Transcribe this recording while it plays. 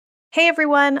Hey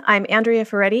everyone, I'm Andrea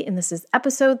Ferretti, and this is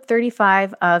episode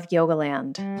 35 of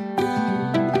Yogaland.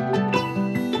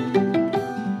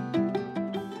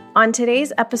 On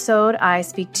today's episode, I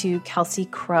speak to Kelsey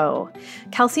Crowe.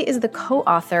 Kelsey is the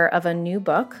co-author of a new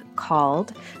book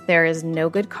called There Is No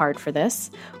Good Card for This: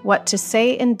 What to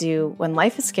Say and Do When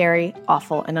Life is Scary,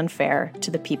 Awful, and Unfair to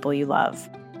the People You Love.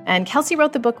 And Kelsey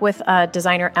wrote the book with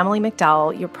designer Emily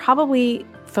McDowell. You're probably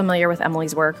familiar with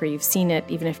Emily's work, or you've seen it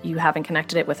even if you haven't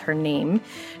connected it with her name.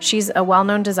 She's a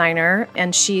well-known designer,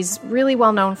 and she's really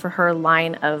well known for her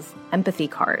line of empathy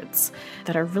cards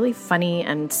that are really funny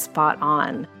and spot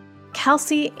on.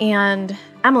 Kelsey and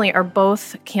Emily are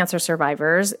both cancer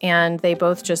survivors, and they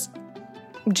both just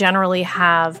generally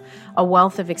have a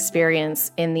wealth of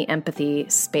experience in the empathy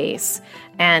space,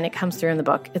 and it comes through in the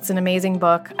book. It's an amazing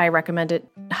book. I recommend it,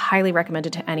 highly recommend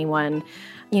it to anyone.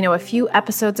 You know, a few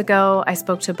episodes ago, I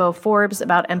spoke to Bo Forbes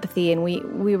about empathy, and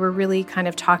we were really kind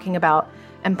of talking about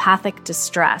empathic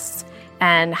distress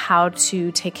and how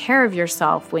to take care of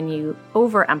yourself when you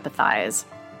over-empathize.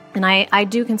 And I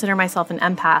do consider myself an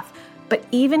empath, but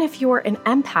even if you're an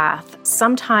empath,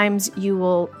 sometimes you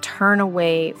will turn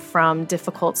away from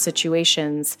difficult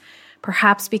situations,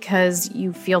 perhaps because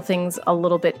you feel things a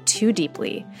little bit too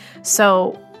deeply.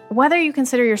 So whether you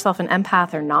consider yourself an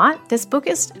empath or not, this book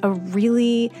is a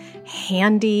really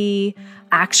handy,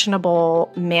 actionable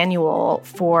manual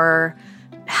for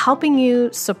helping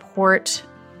you support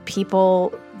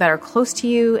people that are close to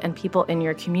you and people in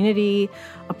your community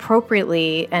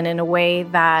appropriately and in a way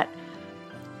that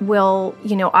will,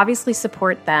 obviously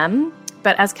support them,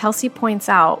 but as Kelsey points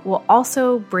out, will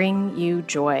also bring you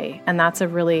joy. And that's a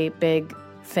really big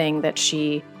thing that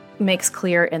she makes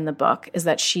clear in the book, is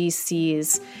that she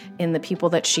sees in the people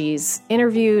that she's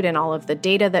interviewed and all of the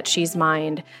data that she's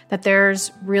mined, that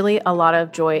there's really a lot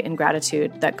of joy and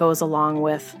gratitude that goes along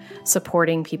with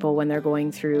supporting people when they're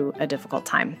going through a difficult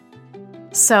time.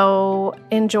 So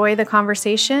enjoy the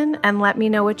conversation and let me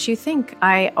know what you think.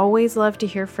 I always love to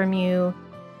hear from you.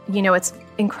 It's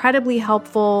incredibly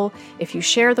helpful if you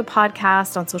share the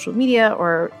podcast on social media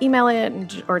or email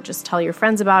it or just tell your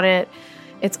friends about it.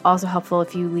 It's also helpful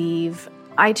if you leave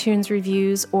iTunes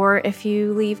reviews or if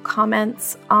you leave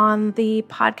comments on the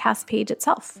podcast page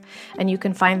itself. And you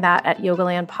can find that at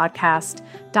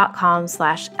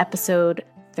yogalandpodcast.com/episode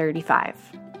 35.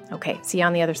 Okay, see you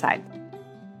on the other side.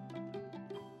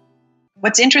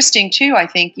 What's interesting too, I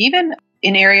think, even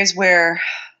in areas where,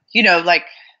 like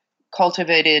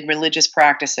cultivated religious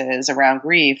practices around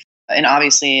grief, and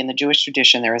obviously in the Jewish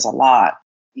tradition, there is a lot.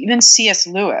 Even C.S.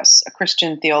 Lewis, a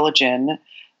Christian theologian,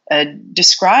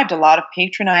 described a lot of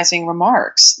patronizing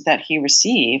remarks that he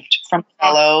received from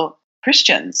fellow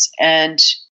Christians. And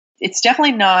it's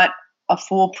definitely not a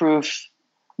foolproof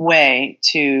way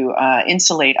to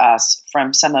insulate us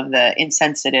from some of the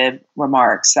insensitive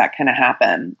remarks that can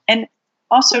happen. And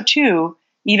also, too,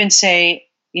 even say,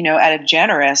 at a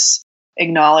generous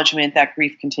acknowledgement that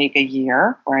grief can take a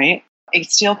year, right?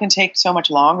 It still can take so much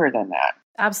longer than that.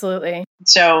 Absolutely.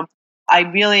 So I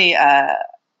really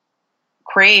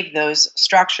crave those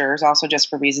structures, also just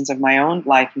for reasons of my own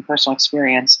life and personal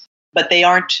experience, but they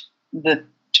aren't the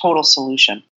total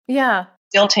solution. Yeah. It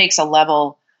still takes a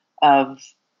level of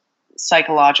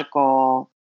psychological,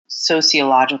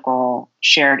 sociological,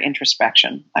 shared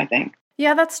introspection, I think.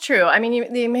 Yeah, that's true. I mean,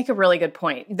 you make a really good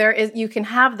point. You can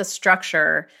have the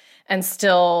structure and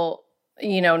still,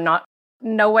 not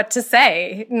know what to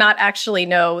say, not actually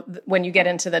know when you get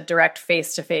into the direct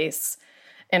face-to-face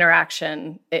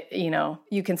interaction,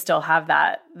 you can still have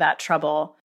that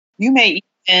trouble. You may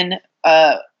even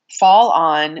fall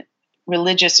on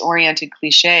religious-oriented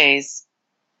cliches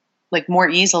like more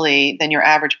easily than your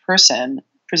average person,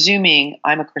 presuming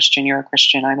I'm a Christian, you're a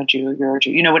Christian, I'm a Jew, you're a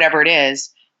Jew, whatever it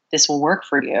is, this will work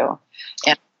for you.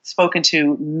 And I've spoken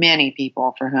to many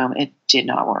people for whom it did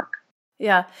not work.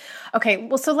 Yeah. Okay.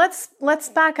 Well, so let's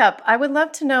back up. I would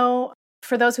love to know,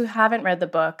 for those who haven't read the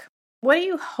book, what do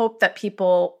you hope that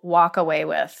people walk away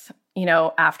with,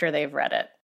 after they've read it?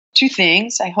 Two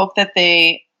things. I hope that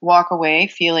they walk away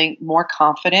feeling more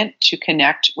confident to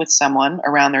connect with someone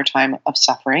around their time of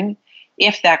suffering,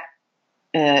 if that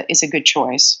is a good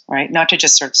choice, right? Not to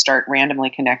just sort of start randomly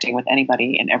connecting with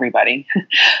anybody and everybody.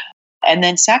 And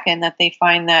then second, that they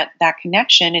find that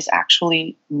connection is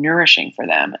actually nourishing for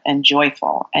them and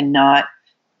joyful and not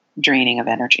draining of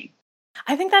energy.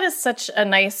 I think that is such a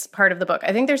nice part of the book.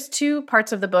 I think there's two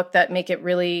parts of the book that make it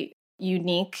really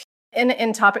unique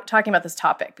in talking about this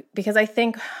topic, because I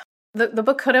think the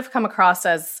book could have come across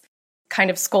as kind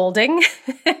of scolding.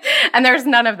 And there's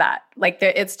none of that. Like,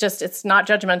 it's not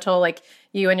judgmental. Like,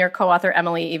 you and your co-author,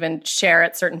 Emily, even share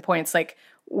at certain points, like,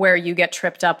 where you get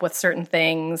tripped up with certain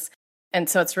things. And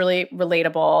so it's really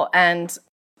relatable. And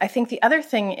I think the other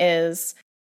thing is,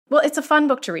 well, it's a fun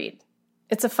book to read.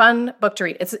 It's a fun book to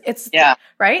read. It's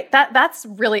right. That's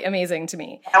really amazing to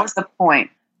me. That was the point.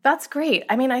 That's great.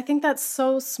 I mean, I think that's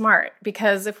so smart,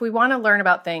 because if we want to learn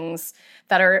about things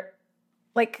that are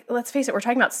like, let's face it, we're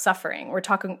talking about suffering. We're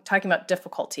talking about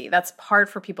difficulty. That's hard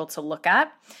for people to look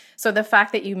at. So the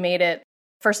fact that you made it,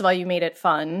 first of all, you made it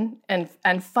fun and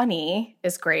funny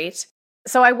is great.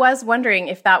 So I was wondering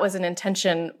if that was an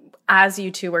intention as you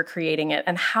two were creating it,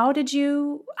 and how did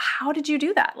you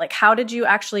do that? Like, how did you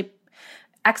actually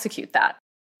execute that?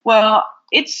 Well,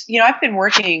 it's, I've been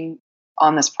working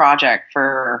on this project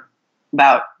for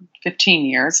about 15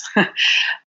 years,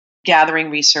 gathering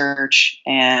research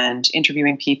and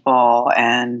interviewing people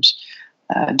and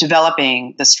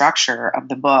developing the structure of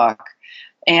the book,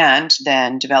 and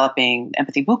then developing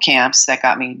empathy boot camps that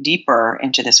got me deeper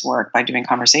into this work by doing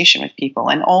conversation with people.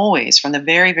 And always, from the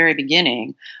very, very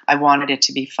beginning, I wanted it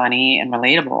to be funny and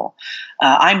relatable.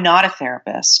 I'm not a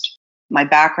therapist. My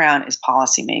background is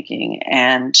policymaking,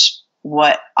 and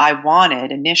what I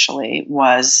wanted initially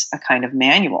was a kind of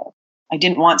manual. I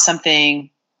didn't want something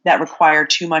that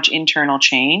required too much internal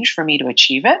change for me to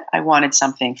achieve it. I wanted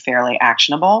something fairly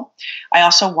actionable. I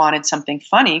also wanted something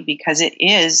funny, because it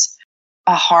is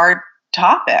a hard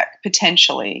topic,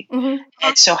 potentially. Mm-hmm.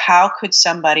 And so how could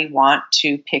somebody want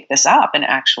to pick this up and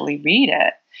actually read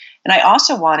it? And I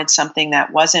also wanted something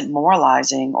that wasn't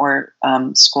moralizing or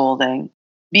scolding,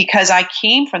 because I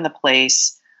came from the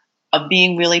place of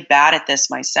being really bad at this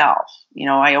myself.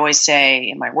 I always say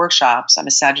in my workshops, I'm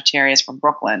a Sagittarius from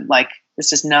Brooklyn. Like, this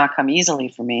does not come easily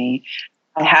for me.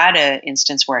 I had an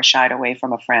instance where I shied away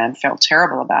from a friend, felt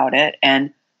terrible about it,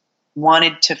 and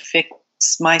wanted to fix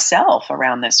myself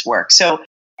around this work. So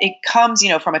it comes,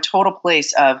 from a total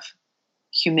place of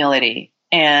humility.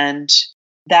 And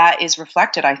that is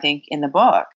reflected, I think, in the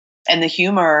book. And the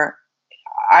humor,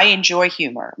 I enjoy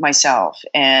humor myself.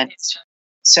 And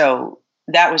so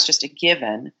that was just a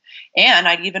given. And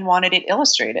I'd even wanted it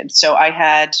illustrated. So I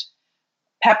had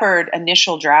peppered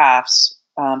initial drafts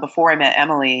before I met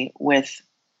Emily with,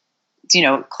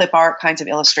 clip art kinds of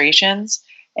illustrations,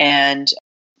 and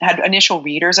had initial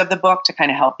readers of the book to kind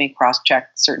of help me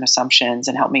cross-check certain assumptions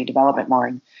and help me develop it more.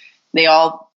 And they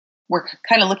all were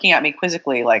kind of looking at me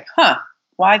quizzically like,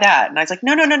 why that? And I was like,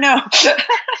 no.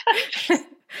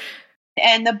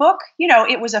 And the book,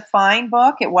 it was a fine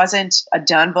book. It wasn't a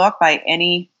done book by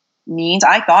any means.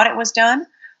 I thought it was done.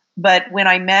 But when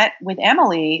I met with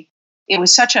Emily, it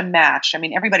was such a match. I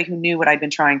mean, everybody who knew what I'd been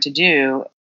trying to do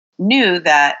knew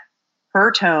that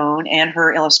her tone and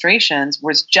her illustrations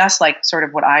was just like sort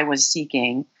of what I was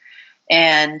seeking.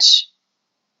 And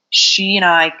she and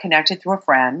I connected through a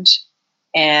friend,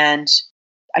 and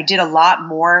I did a lot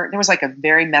more. There was like a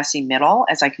very messy middle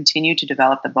as I continued to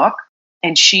develop the book.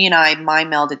 And she and I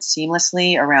mind melded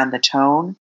seamlessly around the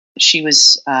tone. She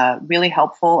was really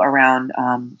helpful around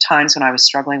times when I was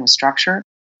struggling with structure.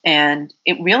 And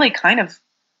it really kind of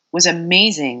was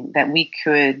amazing that we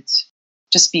could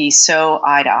just be so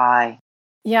eye to eye.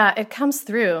 Yeah, it comes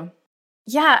through.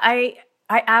 Yeah, I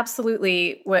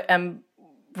absolutely am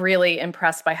really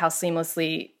impressed by how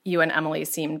seamlessly you and Emily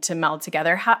seemed to meld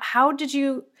together. How did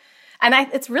you? And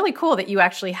it's really cool that you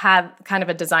actually had kind of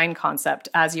a design concept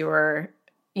as you were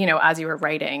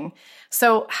writing.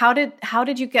 So how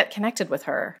did you get connected with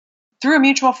her? Through a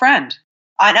mutual friend.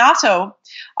 And also,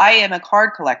 I am a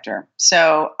card collector.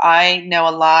 So I know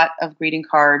a lot of greeting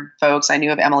card folks. I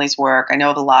knew of Emily's work. I know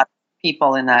of a lot of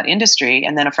people in that industry.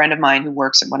 And then a friend of mine who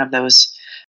works at one of those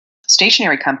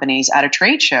stationery companies at a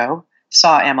trade show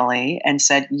saw Emily and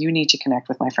said, you need to connect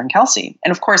with my friend Kelsey.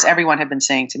 And of course, everyone had been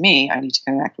saying to me, I need to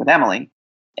connect with Emily.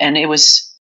 And that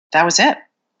was it.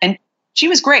 And she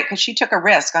was great because she took a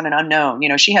risk on an unknown.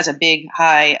 She has a big,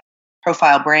 high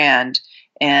profile brand,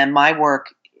 and my work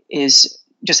is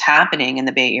just happening in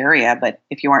the Bay Area. But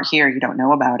if you aren't here, you don't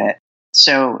know about it.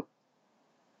 So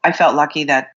I felt lucky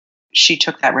that she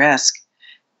took that risk.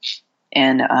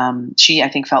 And she, I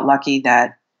think, felt lucky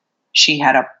that she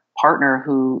had a partner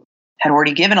who had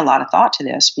already given a lot of thought to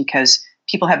this, because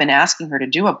people have been asking her to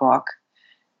do a book.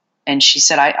 And she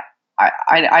said, I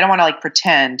don't want to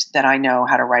pretend that I know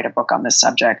how to write a book on this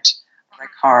subject. I write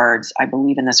cards. I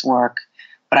believe in this work,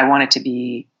 but I want it to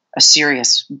be a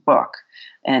serious book.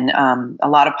 And a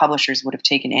lot of publishers would have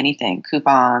taken anything,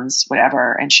 coupons,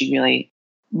 whatever. And she really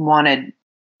wanted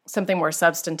something more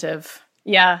substantive.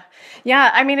 Yeah.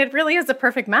 Yeah. I mean, it really is a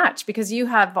perfect match, because you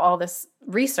have all this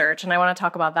research, and I want to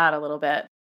talk about that a little bit.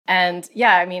 And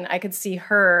yeah, I mean, I could see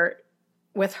her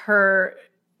with her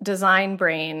design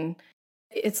brain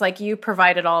it's like you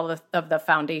provided all of the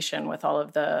foundation with all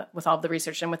of the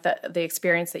research and with the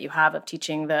experience that you have of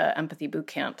teaching the empathy boot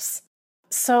camps.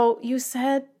 So you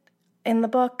said in the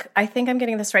book, I think I'm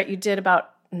getting this right, you did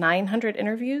about 900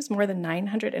 interviews, more than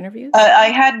 900 interviews?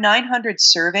 I had 900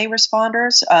 survey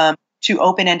responders to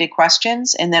open-ended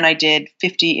questions, and then I did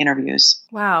 50 interviews.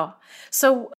 Wow.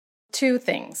 So 2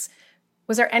 things.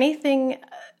 Was there anything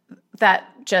that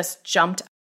just jumped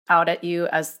out at you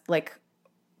as like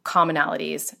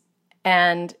commonalities?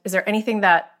 And is there anything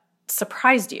that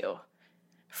surprised you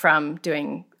from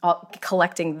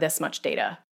collecting this much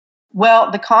data?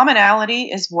 Well, the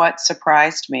commonality is what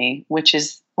surprised me, which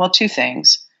is, 2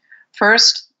 things.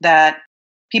 First, that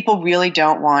people really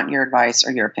don't want your advice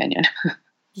or your opinion.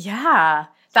 Yeah,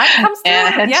 that comes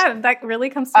through. That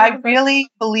really comes through. I really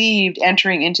believed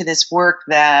entering into this work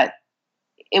that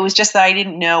it was just that I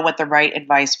didn't know what the right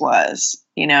advice was,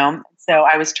 So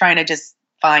I was trying to just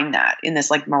find that in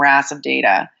this like morass of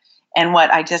data. And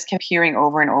what I just kept hearing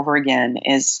over and over again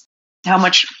is how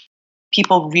much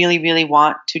people really, really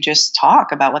want to just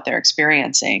talk about what they're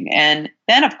experiencing. And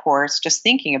then, of course, just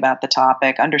thinking about the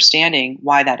topic, understanding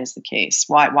why that is the case,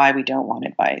 why we don't want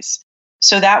advice.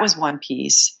 So that was one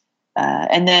piece.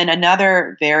 And then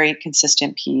another very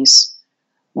consistent piece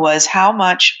was how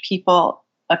much people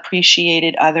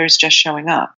appreciated others just showing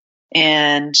up.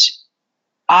 And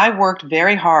I worked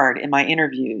very hard in my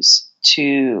interviews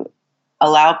to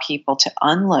allow people to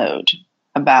unload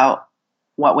about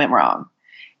what went wrong.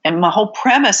 And my whole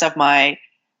premise of my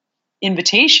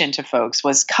invitation to folks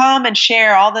was come and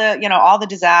share all the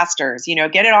disasters,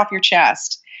 get it off your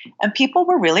chest. And people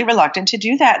were really reluctant to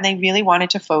do that. And they really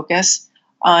wanted to focus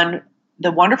on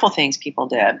the wonderful things people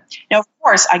did. Now, of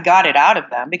course, I got it out of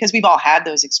them because we've all had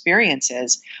those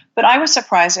experiences, but I was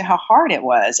surprised at how hard it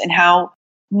was and how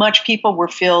much people were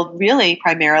filled really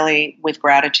primarily with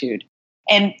gratitude.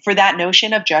 And for that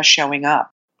notion of just showing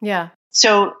up. Yeah.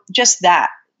 So just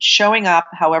that. Showing up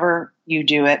however you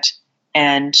do it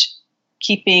and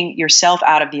keeping yourself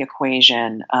out of the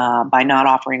equation by not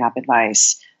offering up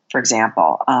advice, for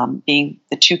example, being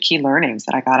the 2 key learnings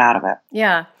that I got out of it.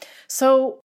 Yeah.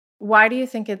 So why do you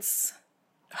think it's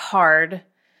hard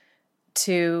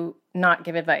to not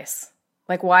give advice?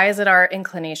 Like, why is it our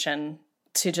inclination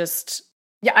to just...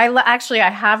 Yeah, I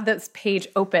have this page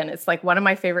open. It's like one of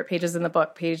my favorite pages in the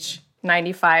book, page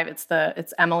 95.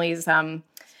 It's Emily's...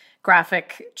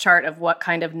 graphic chart of what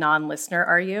kind of non-listener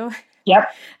are you.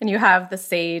 Yep. And you have the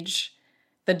sage,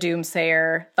 the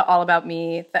doomsayer, the all about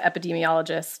me, the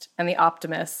epidemiologist, and the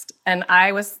optimist. And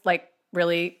I was like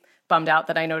really bummed out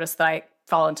that I noticed that I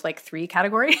fall into like 3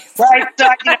 categories. Right. So,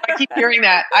 I keep hearing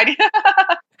that. I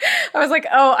was like,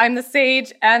 oh, I'm the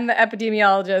sage and the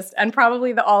epidemiologist and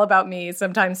probably the all about me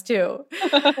sometimes too.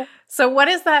 So what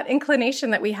is that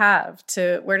inclination that we have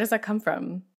where does that come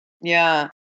from? Yeah.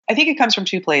 I think it comes from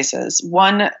 2 places,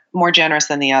 one more generous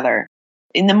than the other.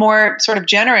 In the more sort of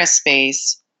generous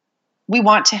space, we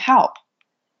want to help.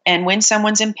 And when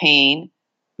someone's in pain,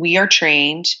 we are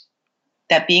trained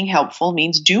that being helpful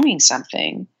means doing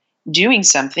something. Doing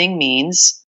something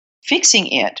means fixing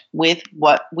it with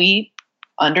what we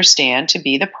understand to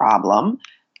be the problem,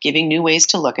 giving new ways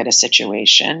to look at a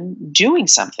situation, doing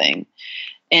something.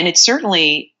 And it's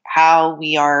certainly how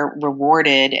we are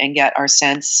rewarded and get our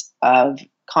sense of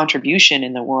contribution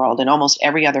in the world in almost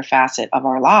every other facet of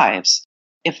our lives.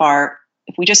 If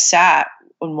we just sat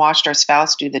and watched our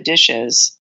spouse do the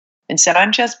dishes and said,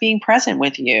 I'm just being present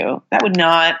with you, that would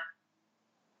not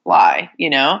fly,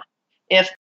 If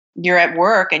you're at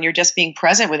work and you're just being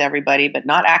present with everybody, but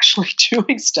not actually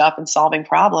doing stuff and solving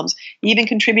problems, even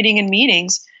contributing in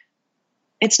meetings,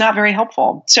 it's not very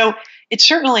helpful. So it's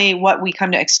certainly what we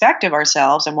come to expect of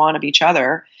ourselves and want of each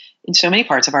other in so many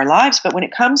parts of our lives. But when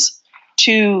it comes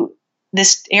to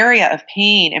this area of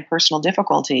pain and personal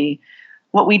difficulty,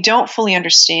 what we don't fully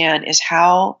understand is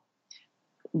how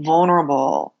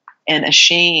vulnerable and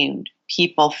ashamed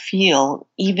people feel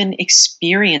even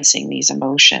experiencing these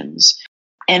emotions,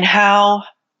 and how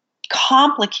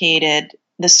complicated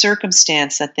the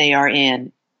circumstance that they are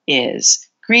in is.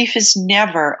 Grief is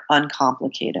never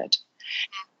uncomplicated.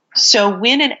 So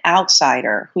when an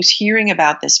outsider who's hearing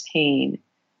about this pain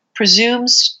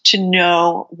presumes to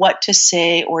know what to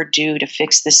say or do to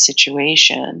fix this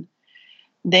situation,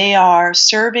 they are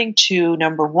serving to,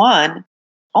 number one,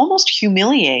 almost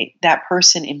humiliate that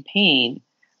person in pain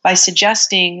by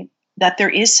suggesting that there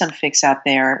is some fix out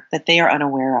there that they are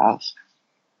unaware of.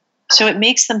 So it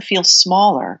makes them feel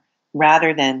smaller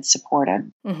rather than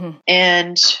supported. Mm-hmm.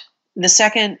 And the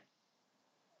second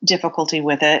difficulty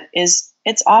with it is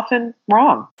it's often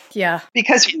wrong. Yeah.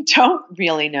 Because we don't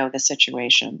really know the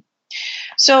situation.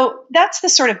 So that's the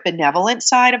sort of benevolent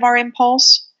side of our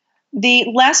impulse. The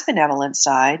less benevolent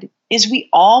side is we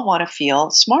all want to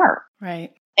feel smart.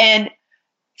 Right. And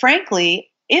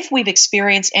frankly, if we've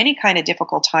experienced any kind of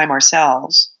difficult time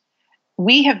ourselves,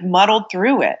 we have muddled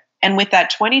through it. And with that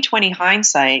 2020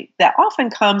 hindsight that often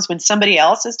comes when somebody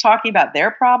else is talking about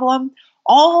their problem,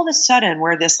 all of a sudden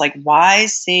we're this like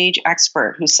wise sage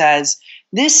expert who says,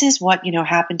 this is what,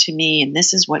 happened to me and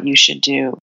this is what you should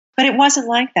do. But it wasn't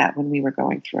like that when we were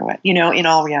going through it, in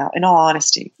all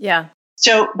honesty. Yeah.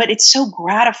 So, but it's so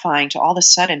gratifying to all of a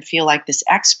sudden feel like this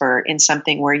expert in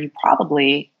something where you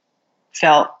probably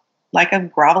felt like a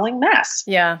groveling mess.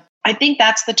 Yeah. I think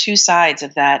that's the two sides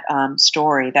of that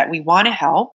story, that we want to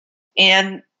help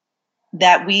and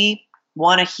that we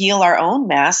want to heal our own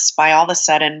mess by all of a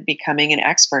sudden becoming an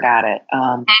expert at it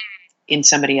in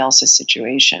somebody else's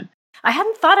situation. I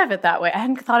hadn't thought of it that way. I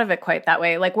hadn't thought of it quite that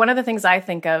way. Like one of the things I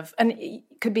think of, and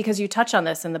could because you touch on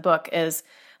this in the book, is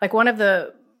like one of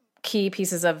the key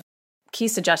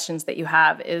suggestions that you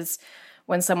have is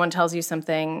when someone tells you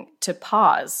something to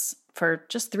pause for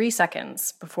just 3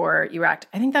 seconds before you act.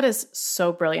 I think that is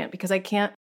so brilliant because I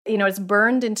can't, it's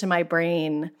burned into my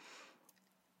brain.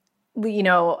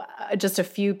 Just a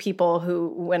few people who,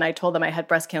 when I told them I had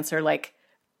breast cancer, like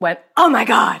went, oh my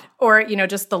God, or,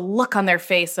 just the look on their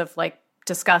face of like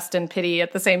disgust and pity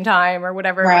at the same time or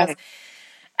whatever right. it was.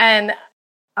 And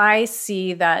I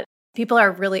see that people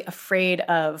are really afraid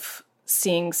of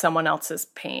seeing someone else's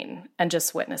pain and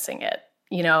just witnessing it,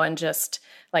 and just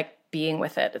like being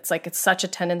with it. It's like, it's such a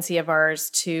tendency of ours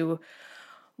to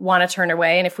want to turn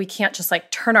away. And if we can't just like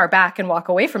turn our back and walk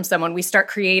away from someone, we start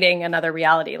creating another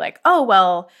reality. Like, oh,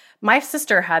 well, my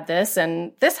sister had this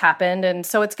and this happened. And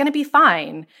so it's going to be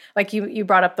fine. Like you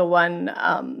brought up the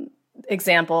one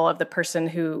example of the person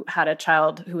who had a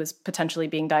child who was potentially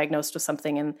being diagnosed with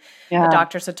something. And the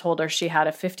doctors had told her she had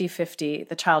a 50-50,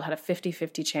 the child had a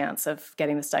 50-50 chance of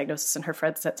getting this diagnosis. And her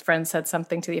friend said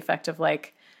something to the effect of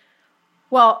like,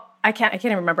 well, I can't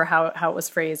even remember how it was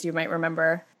phrased. You might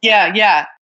remember. Yeah.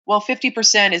 Well,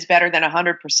 50% is better than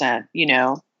 100%,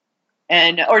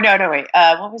 wait.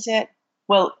 What was it?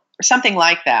 Well, something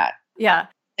like that. Yeah.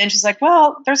 And she's like,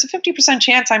 well, there's a 50%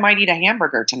 chance I might eat a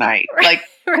hamburger tonight. Right. Like,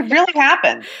 it really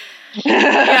happened.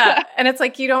 Yeah. And it's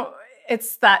like,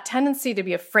 it's that tendency to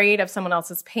be afraid of someone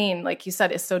else's pain, like you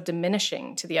said, is so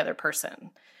diminishing to the other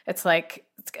person. It's like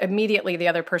immediately the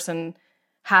other person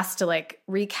has to like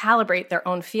recalibrate their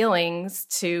own feelings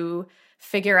to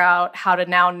figure out how to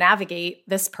now navigate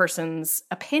this person's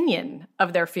opinion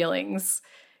of their feelings,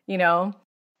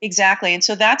 Exactly. And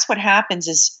so that's what happens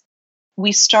is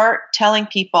we start telling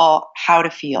people how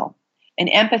to feel. And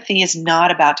empathy is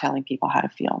not about telling people how to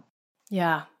feel.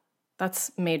 Yeah,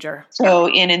 that's major. So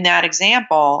in that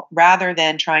example, rather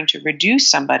than trying to reduce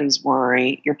somebody's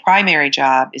worry, your primary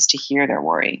job is to hear their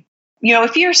worry.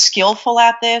 If you're skillful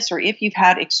at this, or if you've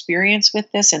had experience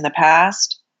with this in the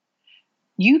past,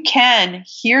 you can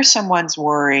hear someone's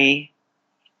worry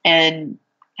and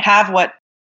have what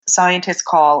scientists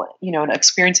call, an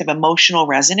experience of emotional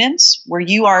resonance, where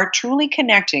you are truly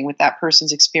connecting with that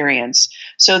person's experience.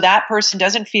 So that person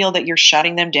doesn't feel that you're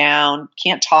shutting them down,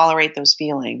 can't tolerate those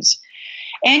feelings.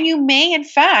 And you may, in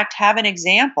fact, have an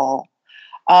example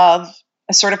of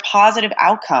a sort of positive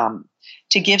outcome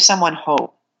to give someone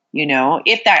hope,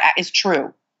 if that is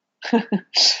true.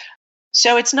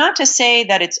 So it's not to say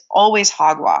that it's always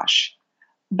hogwash,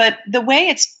 but the way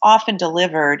it's often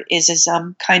delivered is as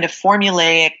some kind of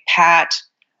formulaic, pat,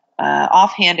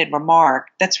 offhanded remark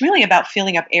that's really about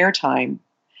filling up airtime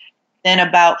than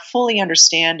about fully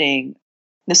understanding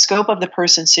the scope of the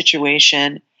person's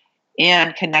situation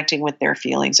and connecting with their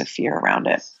feelings of fear around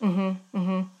it. Mm-hmm,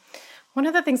 mm-hmm. One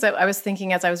of the things that I was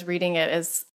thinking as I was reading it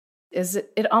is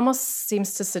it almost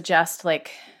seems to suggest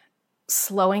like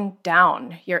slowing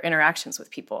down your interactions with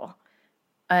people.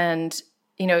 And,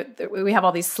 we have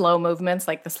all these slow movements,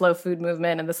 like the slow food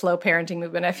movement and the slow parenting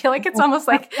movement. I feel like it's almost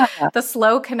like the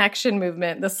slow connection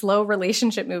movement, the slow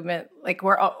relationship movement. Like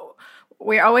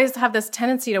we always have this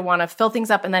tendency to want to fill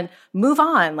things up and then move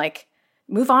on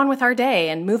with our day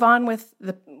and move on with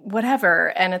the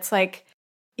whatever. And it's like,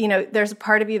 there's a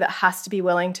part of you that has to be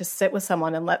willing to sit with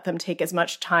someone and let them take as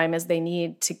much time as they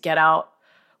need to get out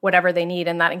whatever they need.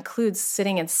 And that includes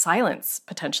sitting in silence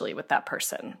potentially with that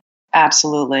person.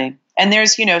 Absolutely. And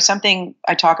there's, something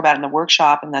I talk about in the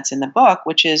workshop and that's in the book,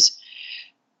 which is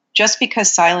just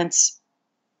because silence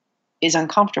is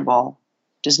uncomfortable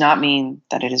does not mean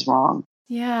that it is wrong.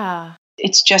 Yeah.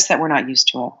 It's just that we're not used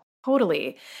to it.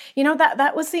 Totally.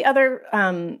 That was the other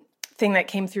thing that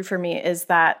came through for me is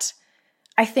that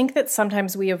I think that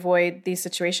sometimes we avoid these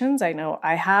situations. I know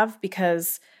I have,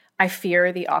 because I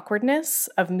fear the awkwardness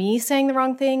of me saying the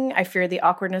wrong thing. I fear the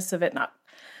awkwardness of it not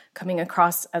coming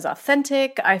across as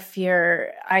authentic. I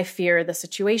fear the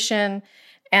situation.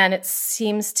 And it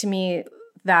seems to me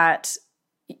that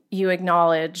you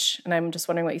acknowledge, and I'm just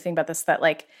wondering what you think about this, that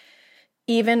like,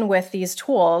 even with these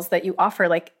tools that you offer,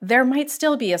 like there might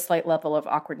still be a slight level of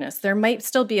awkwardness. There might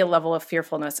still be a level of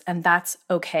fearfulness, and that's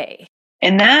okay.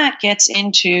 And that gets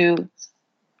into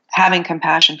having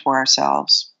compassion for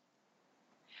ourselves,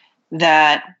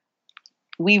 that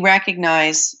we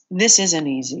recognize this isn't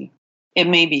easy. It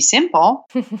may be simple,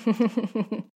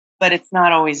 but it's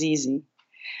not always easy.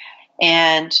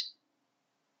 And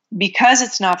because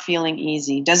it's not feeling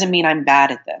easy doesn't mean I'm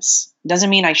bad at this. Doesn't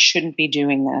mean I shouldn't be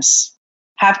doing this.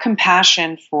 Have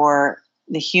compassion for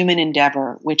the human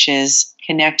endeavor, which is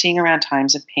connecting around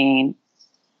times of pain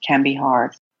can be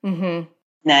hard. Mm-hmm.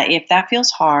 Now, if that feels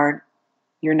hard,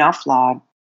 you're not flawed.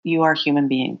 You are a human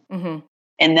being. Mm-hmm.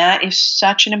 And that is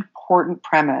such an important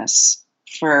premise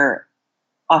for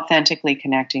authentically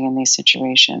connecting in these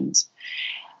situations.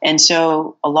 And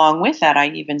so along with that, I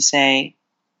even say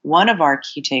one of our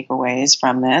key takeaways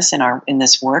from this in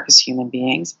this work as human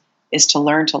beings is to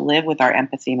learn to live with our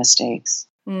empathy mistakes.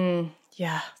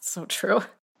 Yeah, so true.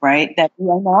 Right? That we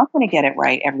are not going to get it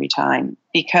right every time,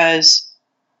 because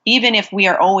even if we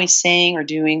are always saying or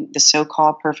doing the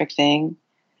so-called perfect thing,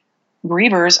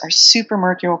 grievers are super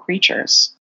mercurial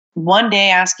creatures. One day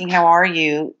asking, how are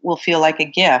you, will feel like a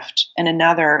gift, and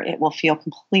another, it will feel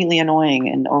completely annoying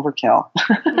and overkill.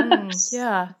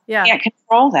 Yeah. You can't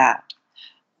control that.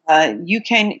 You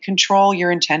can control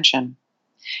your intention.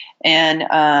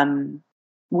 And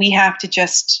we have to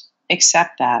just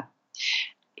accept that.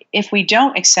 If we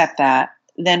don't accept that,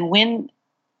 then when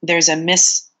there's a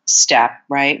misstep,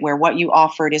 right, where what you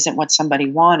offered isn't what somebody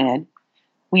wanted,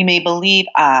 we may believe,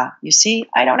 you see,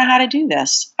 I don't know how to do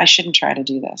this. I shouldn't try to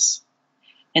do this.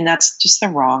 And that's just the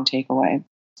wrong takeaway.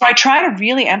 So I try to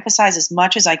really emphasize as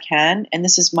much as I can, and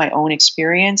this is my own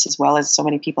experience as well as so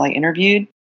many people I interviewed,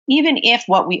 even if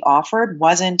what we offered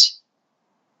wasn't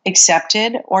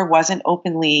accepted or wasn't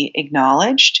openly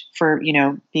acknowledged for,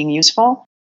 being useful,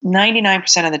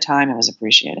 99% of the time it was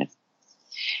appreciated.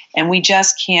 And we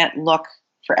just can't look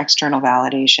for external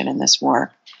validation in this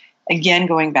work. Again,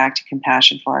 going back to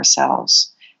compassion for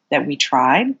ourselves, that we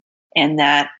tried, and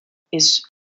that is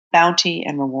bounty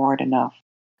and reward enough.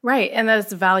 Right. And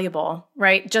that's valuable,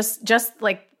 right? Just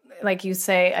like you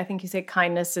say, I think you say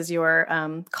kindness is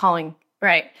your calling,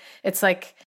 right? It's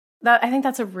like that. I think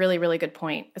that's a really, really good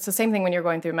point. It's the same thing when you're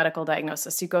going through medical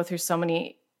diagnosis. You go through so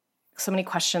many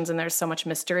questions, and there's so much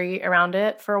mystery around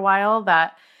it for a while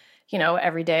that,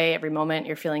 every day, every moment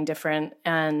you're feeling different.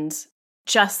 And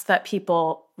just that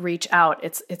people reach out,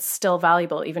 it's still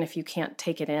valuable, even if you can't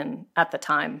take it in at the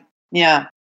time. Yeah.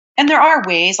 And there are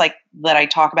ways like that I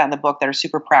talk about in the book that are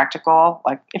super practical.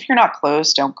 Like if you're not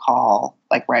close, don't call,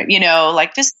 like, right.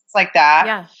 Like just like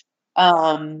that.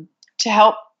 Yeah. To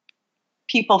help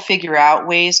people figure out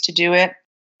ways to do it.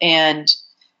 And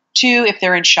two, if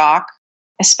they're in shock,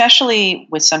 especially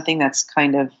with something that's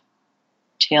kind of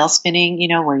tail spinning,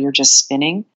 where you're just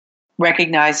spinning,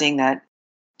 recognizing that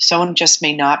someone just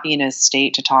may not be in a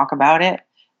state to talk about it.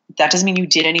 That doesn't mean you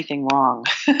did anything wrong.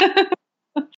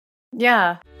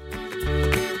 Yeah.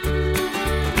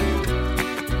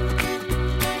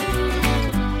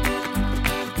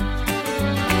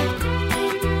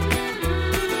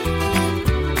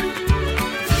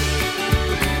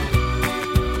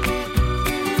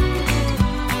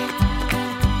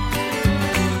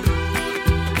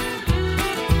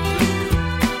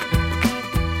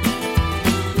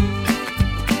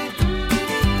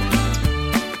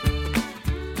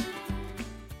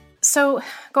 So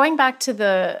going back to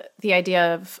the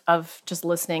idea of just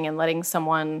listening and letting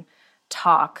someone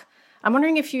talk, I'm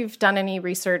wondering if you've done any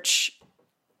research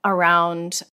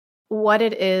around what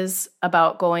it is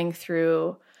about going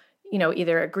through,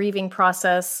 either a grieving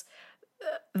process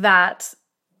that,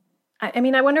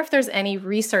 I wonder if there's any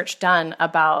research done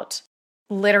about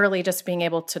literally just being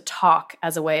able to talk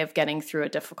as a way of getting through a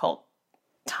difficult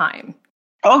time.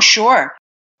 Oh, sure.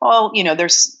 Well,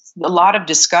 there's a lot of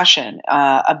discussion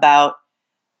about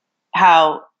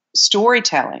how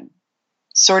storytelling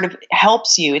sort of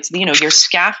helps you. It's, you're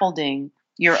scaffolding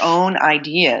your own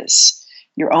ideas,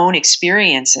 your own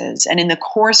experiences. And in the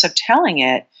course of telling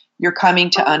it, you're coming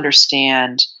to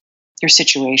understand your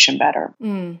situation better.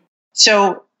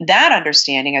 So that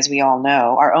understanding, as we all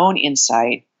know, our own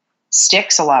insight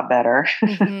sticks a lot better.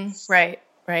 Mm-hmm. Right.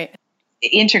 It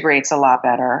integrates a lot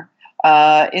better,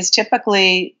 is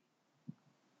typically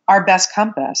our best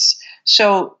compass.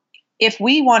 So if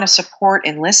we want to support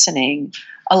in listening,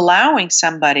 allowing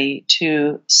somebody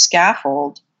to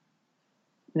scaffold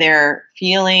their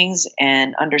feelings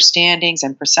and understandings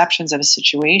and perceptions of a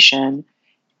situation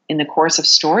in the course of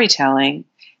storytelling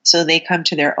so they come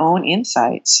to their own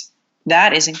insights,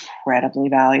 that is incredibly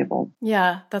valuable.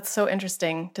 Yeah, that's so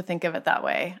interesting to think of it that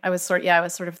way. I was sort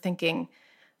of thinking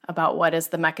about what is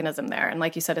the mechanism there. And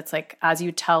like you said, it's like as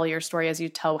you tell your story, as you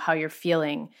tell how you're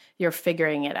feeling, you're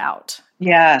figuring it out.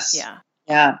 Yes. Yeah.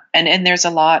 Yeah. And there's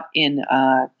a lot in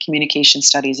communication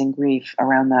studies and grief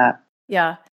around that.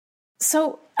 Yeah.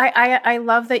 So I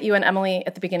love that you and Emily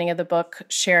at the beginning of the book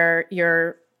share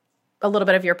a little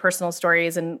bit of your personal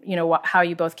stories and, how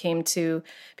you both came to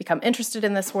become interested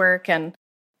in this work. And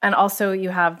also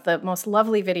you have the most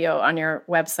lovely video on your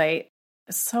website.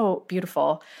 It's so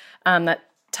beautiful. That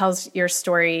tells your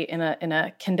story in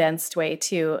a condensed way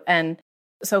too. And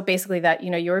so basically that,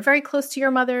 you were very close to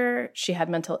your mother. She had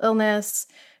mental illness.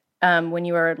 When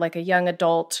you were like a young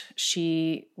adult,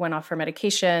 she went off her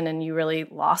medication and you really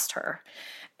lost her.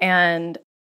 And,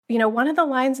 one of the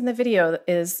lines in the video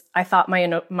is, I thought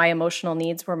my emotional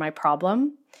needs were my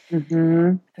problem.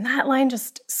 Mm-hmm. And that line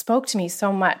just spoke to me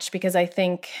so much because I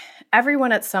think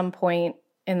everyone at some point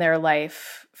in their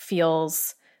life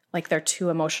feels like they're too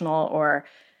emotional or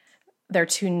they're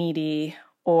too needy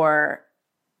or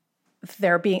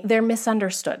they're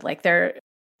misunderstood. Like they're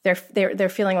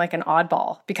feeling like an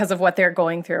oddball because of what they're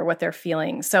going through or what they're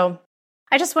feeling. So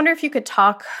I just wonder if you could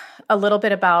talk a little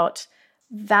bit about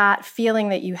that feeling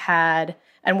that you had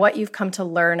and what you've come to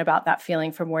learn about that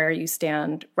feeling from where you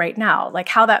stand right now, like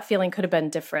how that feeling could have been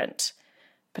different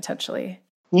potentially.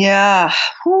 Yeah.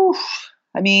 Whew.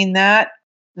 I mean, that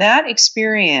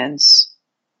experience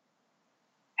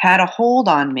had a hold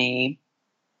on me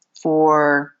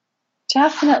for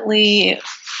definitely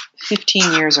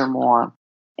 15 years or more.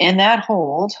 And that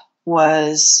hold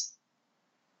was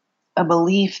a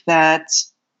belief that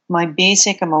my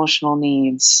basic emotional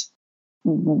needs,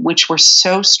 which were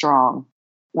so strong,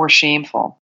 were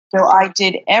shameful. So I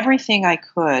did everything I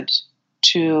could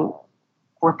to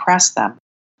repress them.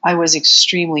 I was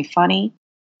extremely funny.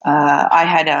 I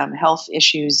had health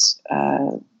issues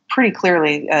pretty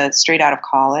clearly straight out of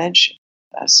college,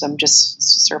 some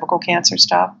just cervical cancer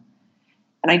stuff.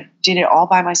 And I did it all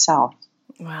by myself.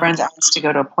 Wow. Friends asked to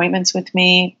go to appointments with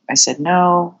me. I said,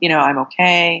 no, I'm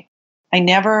okay. I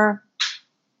never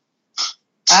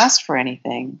asked for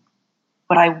anything,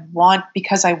 but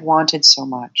because I wanted so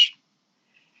much.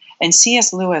 And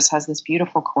C.S. Lewis has this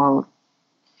beautiful quote.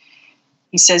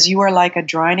 He says, you are like a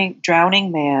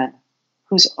drowning man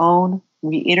whose own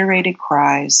reiterated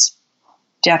cries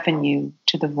deafen you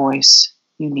to the voice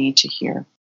you need to hear.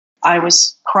 I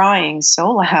was crying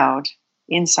so loud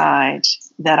inside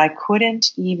that I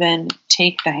couldn't even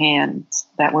take the hands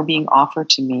that were being offered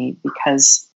to me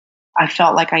because I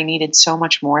felt like I needed so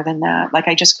much more than that. Like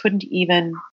I just couldn't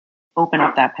even open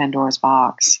up that Pandora's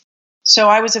box. So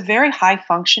I was a very high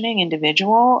functioning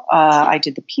individual. I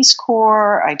did the Peace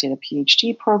Corps. I did a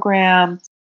PhD program.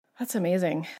 That's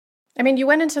amazing. I mean, you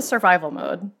went into survival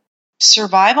mode.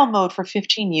 Survival mode for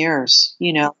 15 years,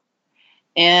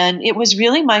 And it was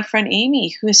really my friend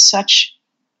Amy, who is such,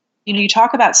 you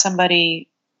talk about somebody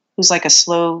who's like a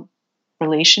slow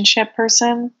relationship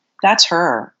person. That's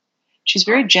her. She's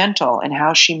very gentle in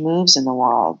how she moves in the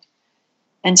world.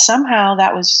 And somehow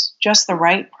that was just the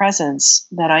right presence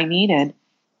that I needed.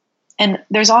 And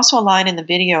there's also a line in the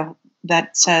video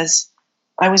that says,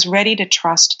 I was ready to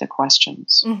trust the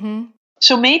questions. Mm-hmm.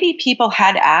 So maybe people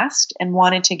had asked and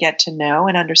wanted to get to know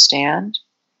and understand,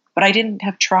 but I didn't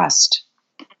have trust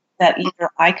that either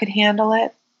I could handle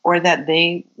it or that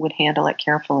they would handle it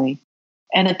carefully.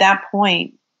 And at that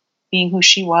point, being who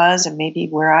she was and maybe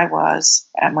where I was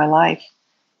at my life,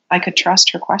 I could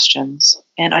trust her questions.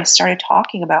 And I started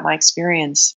talking about my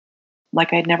experience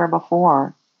like I'd never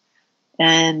before.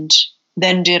 And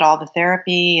then did all the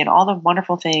therapy and all the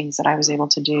wonderful things that I was able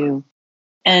to do.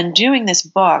 And doing this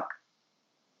book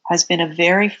has been a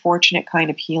very fortunate kind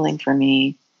of healing for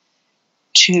me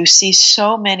to see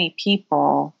so many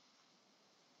people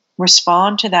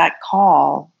respond to that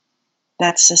call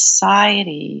that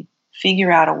society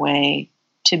figure out a way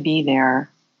to be there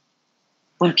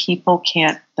when people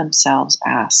can't themselves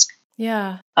ask.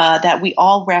 Yeah. That we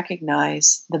all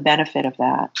recognize the benefit of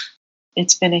that.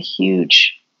 It's been a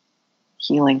huge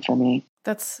healing for me.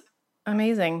 That's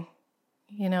amazing.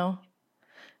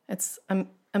 It's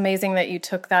amazing that you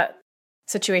took that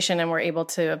situation and were able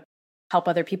to help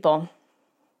other people.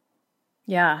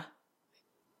 Yeah.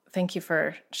 Thank you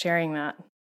for sharing that.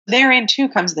 Therein too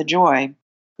comes the joy.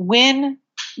 When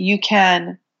you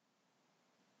can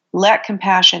let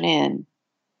compassion in,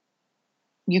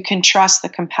 you can trust the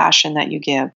compassion that you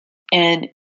give. And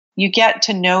you get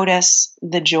to notice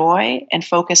the joy and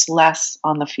focus less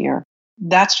on the fear.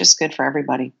 That's just good for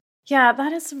everybody. Yeah,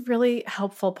 that is a really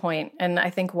helpful point. And I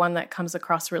think one that comes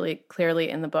across really clearly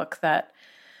in the book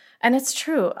and it's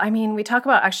true. I mean, we talk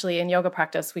about actually in yoga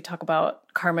practice, we talk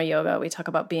about karma yoga. We talk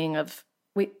about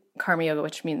karma yoga,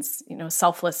 which means,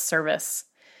 selfless service.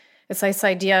 It's this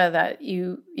idea that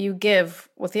you give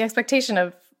with the expectation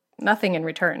of nothing in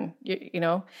return,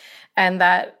 and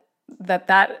that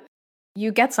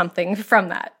you get something from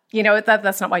that.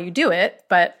 That's not why you do it,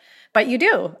 but you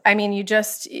do. I mean,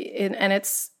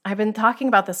 I've been talking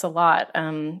about this a lot,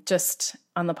 just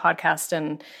on the podcast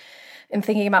and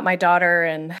thinking about my daughter.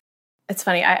 And it's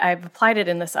funny, I've applied it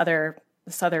in this other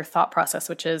thought process,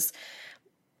 which is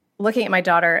looking at my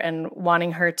daughter and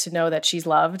wanting her to know that she's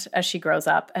loved as she grows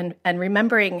up, and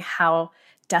remembering how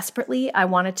desperately I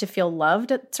wanted to feel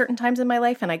loved at certain times in my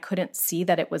life, and I couldn't see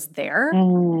that it was there.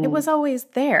 It was always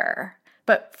there.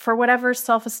 But for whatever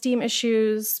self-esteem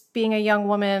issues, being a young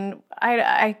woman,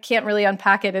 I can't really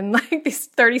unpack it in like these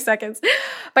 30 seconds.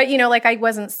 But, I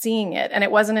wasn't seeing it. And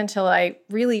it wasn't until I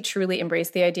really, truly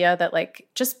embraced the idea that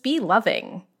just be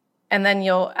loving. And then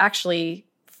you'll actually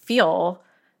feel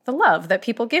the love that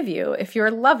people give you. If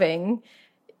you're loving,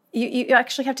 you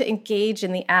actually have to engage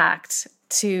in the act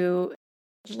to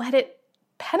let it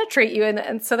penetrate you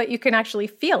and so that you can actually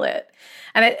feel it.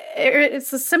 And it's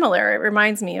similar. It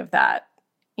reminds me of that.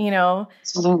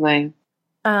 Absolutely.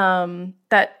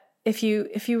 That if you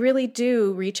really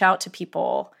do reach out to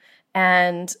people,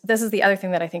 and this is the other thing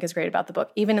that I think is great about the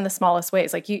book, even in the smallest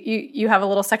ways, you have a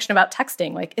little section about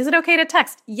texting, is it okay to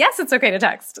text? Yes, it's okay to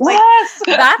text. Yes.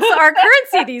 That's our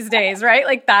currency these days,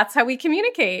 right? That's how we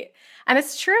communicate. And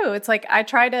it's true. It's I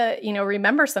try to,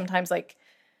 remember sometimes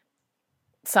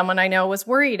someone I know was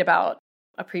worried about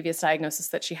a previous diagnosis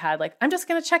that she had. I'm just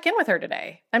going to check in with her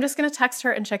today. I'm just going to text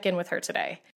her and check in with her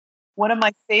today. One of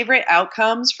my favorite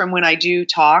outcomes from when I do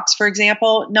talks, for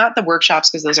example, not the workshops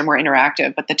because those are more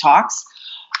interactive, but the talks,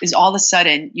 is all of a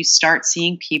sudden you start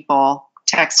seeing people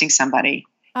texting somebody.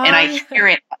 And I hear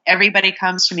it. Everybody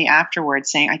comes to me afterwards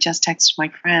saying, I just texted my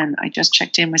friend. I just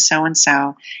checked in with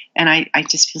so-and-so. And I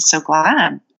just feel so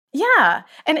glad. Yeah.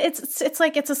 And it's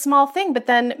it's a small thing, but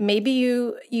then maybe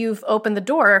you've opened the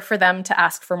door for them to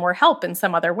ask for more help in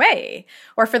some other way,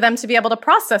 or for them to be able to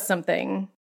process something.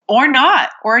 Or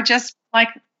not, or just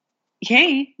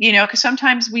hey, because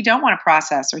sometimes we don't want to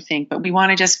process or think, but we want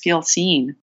to just feel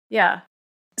seen. Yeah.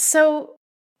 So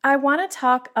I want to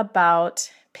talk about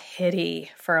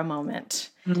pity for a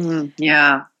moment.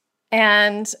 Yeah.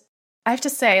 And I have to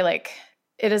say,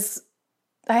 it is,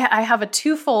 I have a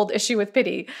twofold issue with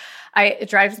pity. It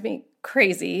drives me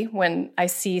crazy when I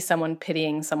see someone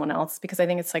pitying someone else, because I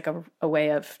think it's a way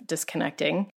of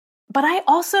disconnecting. But I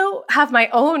also have my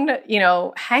own,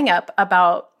 hang up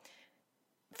about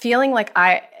feeling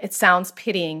it sounds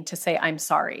pitying to say I'm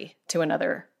sorry to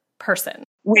another person.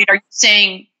 Wait, are you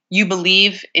saying you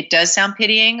believe it does sound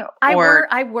pitying? Or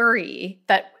I worry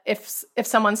that if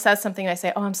someone says something and I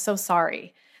say, oh, I'm so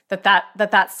sorry,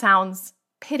 that sounds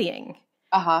pitying.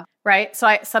 Uh-huh. Right?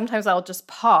 So sometimes I'll just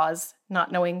pause,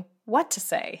 not knowing what to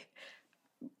say,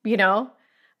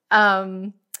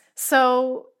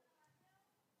 So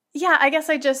yeah, I guess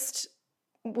I just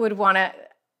would want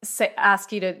to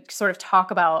ask you to sort of talk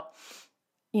about,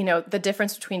 the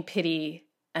difference between pity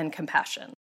and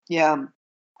compassion. Yeah.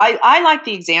 I like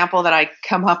the example that I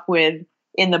come up with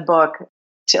in the book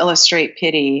to illustrate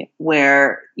pity,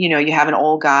 where, you have an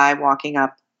old guy walking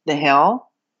up the hill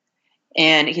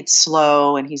and it's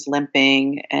slow and he's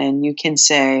limping, and you can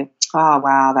say, oh,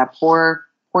 wow, that poor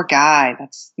guy,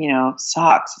 that's,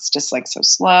 sucks. It's just so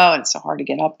slow and it's so hard to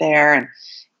get up there, and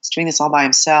he's doing this all by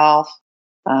himself.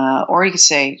 Or you could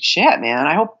say, shit, man,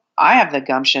 I hope I have the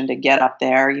gumption to get up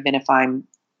there, even if I'm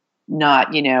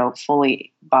not,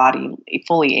 fully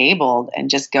abled, and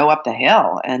just go up the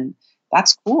hill. And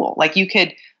that's cool. You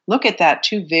could look at that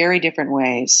two very different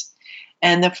ways.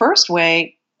 And the first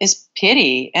way is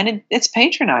pity, and it's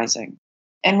patronizing.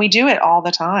 And we do it all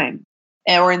the time.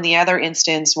 Or in the other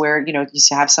instance where, you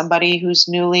have somebody who's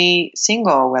newly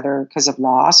single, whether because of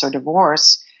loss or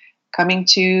divorce, coming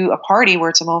to a party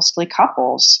where it's mostly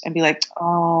couples, and be like,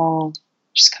 oh,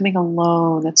 she's coming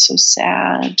alone. That's so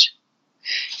sad.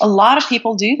 A lot of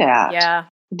people do that. Yeah.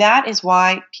 That is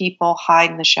why people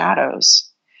hide in the shadows,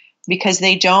 because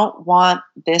they don't want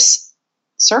this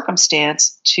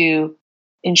circumstance to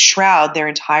enshroud their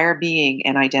entire being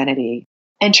and identity,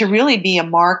 and to really be a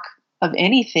mark of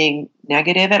anything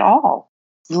negative at all.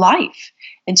 Life.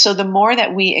 And so the more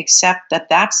that we accept that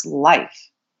that's life,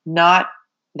 not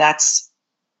that's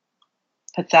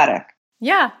pathetic.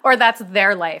 Yeah. Or that's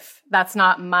their life. That's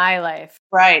not my life.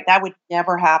 Right. That would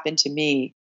never happen to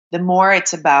me. The more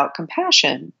it's about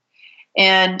compassion.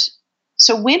 And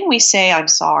so when we say I'm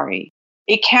sorry,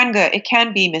 it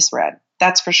can be misread.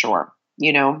 That's for sure.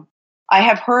 I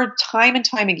have heard time and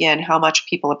time again how much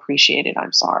people appreciate it.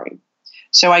 I'm sorry.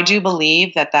 So I do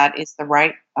believe that is the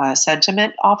right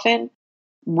sentiment often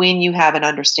when you have an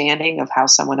understanding of how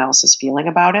someone else is feeling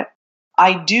about it.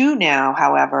 I do now,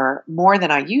 however, more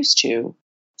than I used to,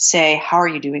 say, how are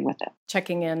you doing with it?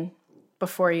 Checking in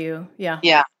before you, yeah.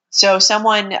 Yeah. So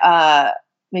someone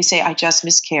may say, I just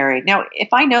miscarried. Now, if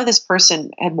I know this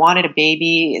person had wanted a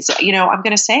baby, I'm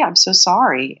going to say, I'm so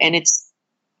sorry. And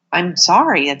I'm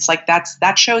sorry. It's like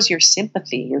that shows your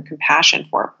sympathy, your compassion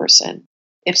for a person.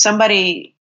 If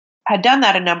somebody had done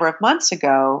that a number of months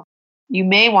ago, you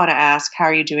may want to ask, how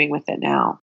are you doing with it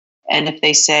now? And if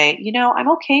they say,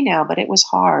 I'm okay now, but it was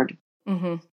hard,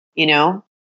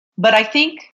 But I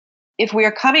think if we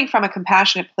are coming from a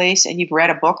compassionate place and you've read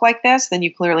a book like this, then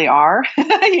you clearly are,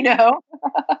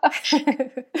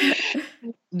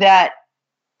 that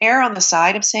err on the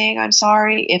side of saying, I'm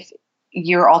sorry, if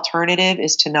your alternative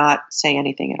is to not say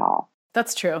anything at all.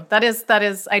 That's true. That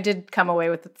is, I did come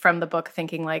away from the book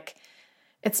thinking like,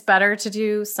 it's better to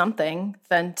do something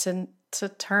than to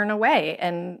turn away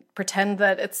and pretend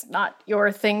that it's not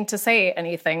your thing to say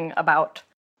anything about.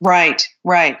 Right.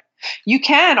 You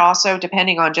can also,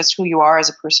 depending on just who you are as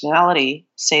a personality,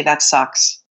 say that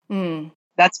sucks.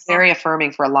 That's very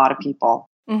affirming for a lot of people.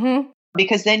 Mm-hmm.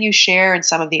 Because then you share in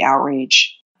some of the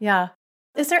outrage. Yeah.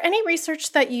 Is there any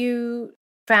research that you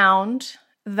found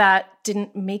that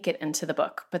didn't make it into the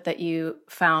book, but that you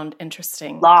found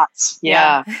interesting? Lots.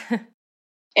 Yeah.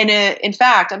 And in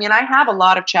fact, I have a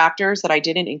lot of chapters that I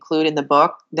didn't include in the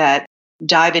book that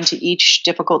dive into each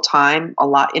difficult time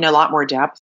in a lot more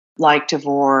depth, like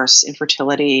divorce,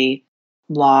 infertility,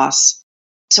 loss.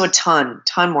 So a ton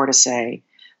more to say.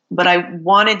 But I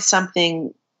wanted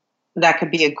something that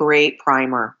could be a great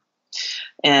primer.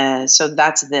 So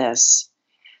that's this.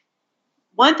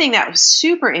 One thing that was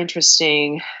super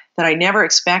interesting that I never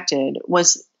expected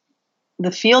was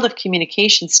the field of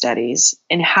communication studies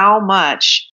and how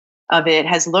much of it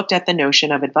has looked at the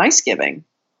notion of advice giving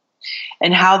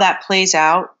and how that plays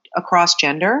out across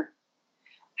gender,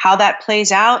 how that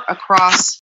plays out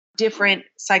across different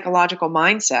psychological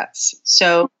mindsets.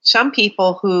 So some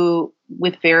people who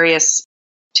with various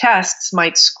tests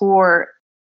might score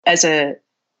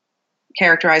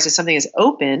characterized as something as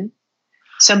open,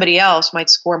 somebody else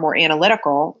might score more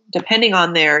analytical. Depending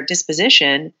on their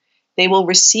disposition, they will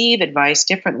receive advice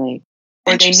differently,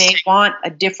 or they may want a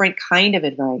different kind of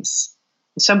advice.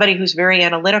 Somebody who's very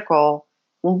analytical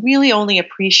will really only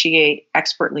appreciate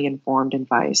expertly informed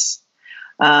advice.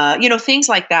 Things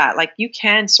like that. Like you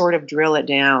can sort of drill it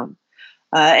down.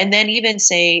 And then even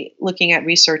say, looking at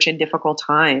research in difficult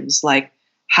times, like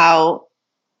how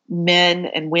men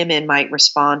and women might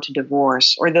respond to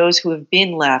divorce, or those who have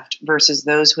been left versus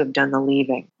those who have done the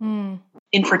leaving.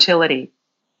 Infertility,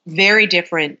 very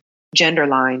different gender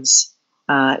lines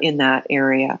in that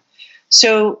area.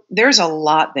 So there's a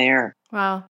lot there.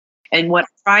 Wow. And what I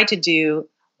tried to do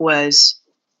was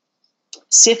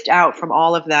sift out from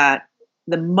all of that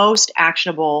the most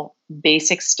actionable,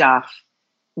 basic stuff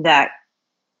that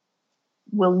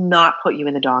will not put you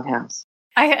in the doghouse.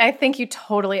 I think you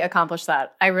totally accomplished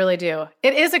that. I really do.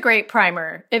 It is a great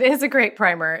primer.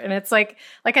 And it's like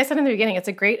I said in the beginning, it's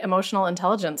a great emotional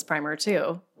intelligence primer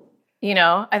too.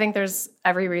 I think there's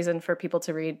every reason for people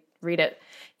to read it,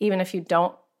 even if you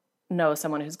don't know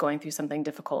someone who's going through something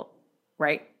difficult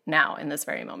right now in this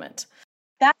very moment.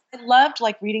 I loved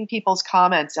reading people's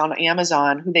comments on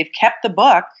Amazon who they've kept the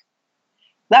book.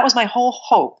 That was my whole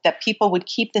hope, that people would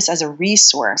keep this as a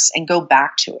resource and go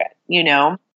back to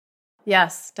it,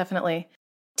 Yes, definitely.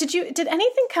 Did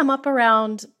anything come up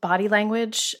around body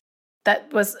language?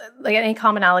 That was any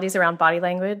commonalities around body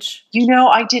language?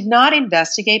 I did not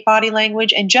investigate body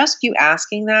language, and just you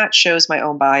asking that shows my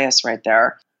own bias right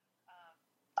there.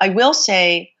 I will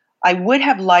say I would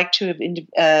have liked to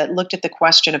have looked at the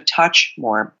question of touch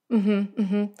more. Mm-hmm,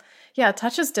 mm-hmm. Yeah,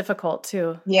 touch is difficult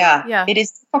too. Yeah, it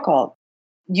is difficult.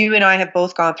 You and I have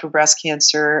both gone through breast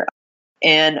cancer,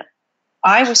 and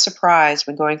I was surprised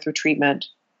when going through treatment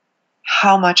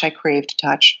how much I craved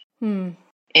touch.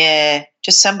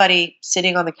 Just somebody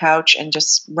sitting on the couch and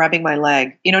just rubbing my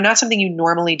leg. Not something you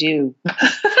normally do.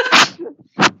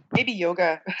 Maybe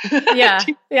yoga. Yeah.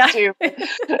 Too.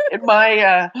 In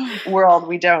my world,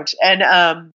 we don't. And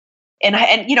I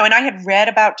had read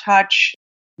about touch,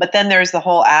 But then there's the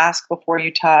whole ask before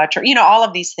you touch, or, all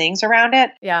of these things around it.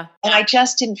 Yeah. And I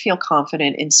just didn't feel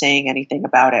confident in saying anything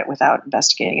about it without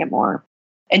investigating it more.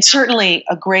 And certainly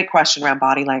a great question around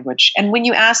body language. And when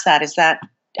you ask that, is that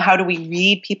how do we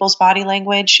read people's body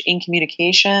language in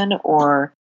communication,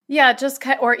 or? Yeah,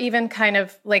 or even kind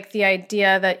of like the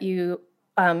idea that you,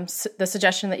 the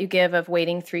suggestion that you give of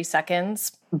waiting 3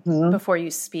 seconds before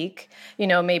you speak,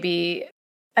 maybe,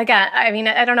 again, I mean,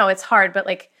 I don't know, it's hard, but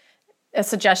like a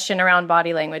suggestion around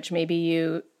body language, maybe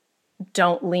you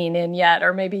don't lean in yet,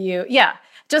 or maybe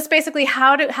just basically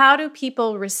how do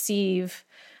people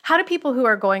who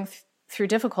are going through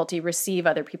difficulty receive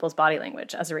other people's body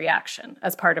language as a reaction,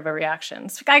 as part of a reaction?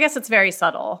 So I guess it's very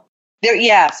subtle.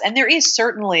 Yes, and there is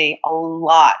certainly a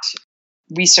lot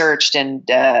researched and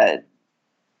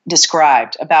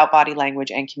described about body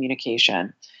language and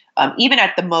communication, even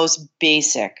at the most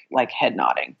basic, like head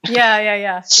nodding.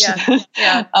 Yeah.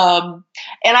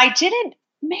 And I didn't.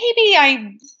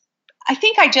 I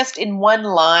think I just in one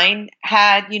line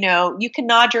had, you can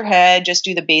nod your head, just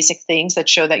do the basic things that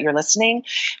show that you're listening.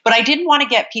 But I didn't want to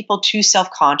get people too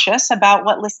self-conscious about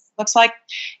what listening looks like.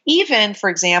 Even, for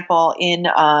example, in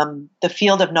the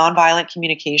field of nonviolent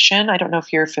communication, I don't know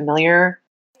if you're familiar.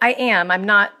 I am. I'm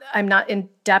not in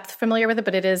depth familiar with it,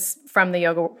 but it is from the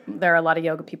yoga. There are a lot of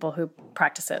yoga people who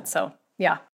practice it. So,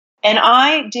 yeah. And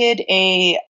I did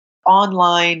a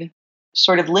online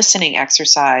sort of listening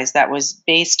exercise that was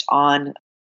based on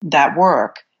that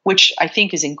work, which I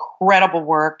think is incredible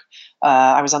work.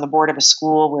 I was on the board of a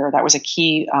school where that was a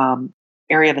key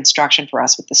area of instruction for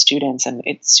us with the students, and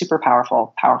it's super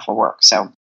powerful work.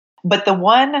 So, but the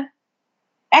one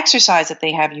exercise that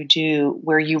they have you do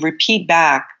where you repeat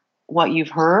back what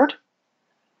you've heard,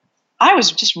 I was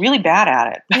just really bad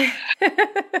at it.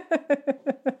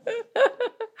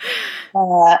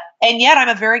 And yet I'm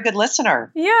a very good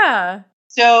listener. Yeah.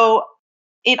 So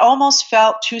it almost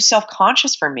felt too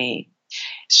self-conscious for me.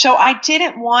 So I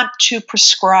didn't want to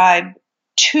prescribe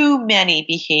too many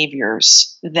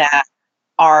behaviors that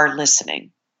are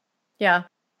listening. Yeah.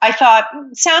 I thought,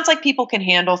 sounds like people can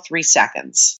handle 3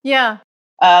 seconds. Yeah.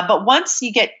 But once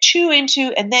you get too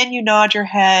into, and then you nod your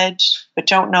head, but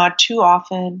don't nod too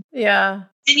often. Yeah.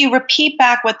 Then you repeat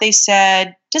back what they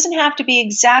said. Doesn't have to be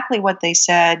exactly what they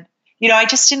said. I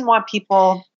just didn't want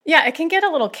people. Yeah, it can get a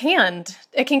little canned.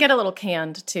 It can get a little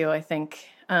canned too, I think.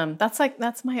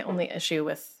 That's my only issue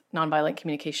with nonviolent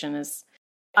communication is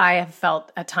I have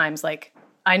felt at times like,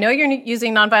 I know you're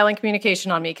using nonviolent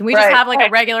communication on me. Can we just have a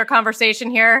regular conversation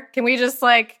here? Can we just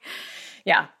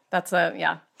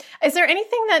Is there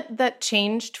anything that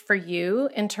changed for you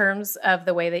in terms of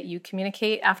the way that you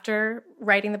communicate after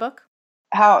writing the book?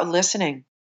 How listening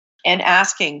and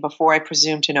asking before I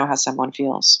presume to know how someone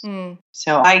feels.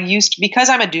 So I because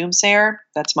I'm a doomsayer,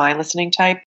 that's my listening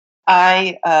type,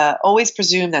 I always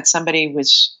presume that somebody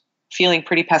was feeling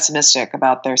pretty pessimistic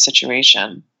about their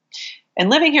situation.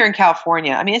 And living here in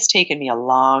California, I mean, it's taken me a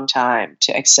long time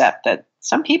to accept that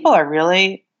some people are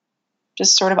really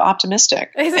just sort of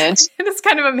optimistic. It's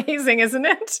kind of amazing, isn't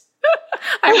it?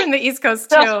 I'm from the East Coast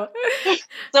too. So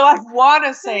I want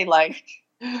to say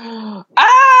yeah,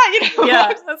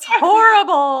 that's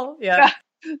horrible. Yeah.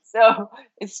 So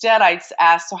instead I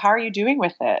asked, so how are you doing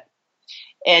with it?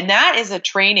 And that is a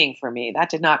training for me.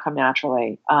 That did not come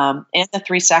naturally. And the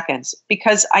 3 seconds,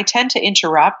 because I tend to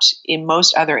interrupt in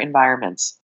most other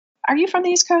environments. Are you from the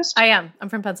East Coast? I am. I'm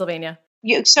from Pennsylvania.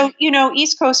 So,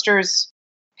 East Coasters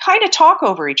kind of talk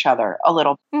over each other a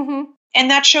little. Mm-hmm.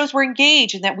 And that shows we're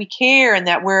engaged and that we care and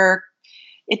that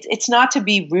it's not to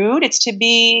be rude. It's to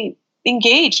be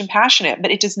engaged and passionate, but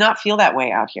it does not feel that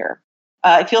way out here.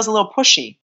 It feels a little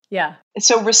pushy. Yeah.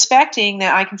 So respecting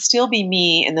that I can still be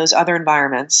me in those other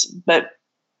environments, but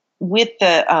with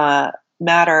the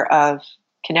matter of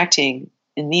connecting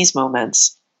in these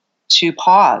moments to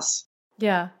pause.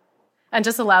 Yeah. And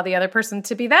just allow the other person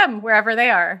to be them wherever they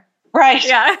are. Right.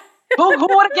 Yeah. Who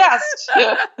would have guessed?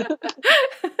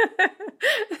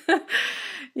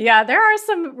 Yeah, there are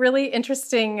some really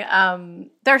interesting,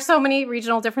 there are so many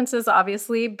regional differences,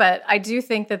 obviously, but I do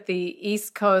think that the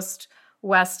East Coast,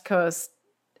 West Coast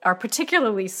are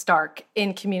particularly stark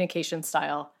in communication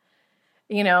style,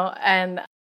 and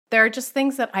there are just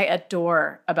things that I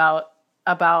adore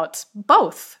about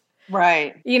both.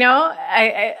 Right.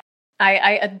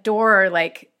 I adore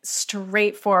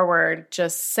straightforward,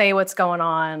 just say what's going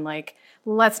on.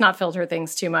 Let's not filter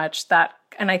things too much.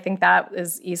 And I think that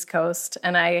is East Coast.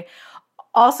 And I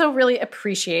also really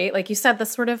appreciate, like you said, the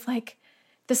sort of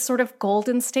this sort of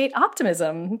golden state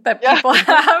optimism that people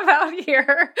have out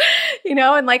here,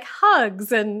 and like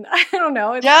hugs and I don't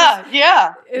know. It's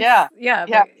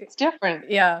It's different.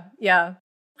 Yeah.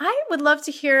 I would love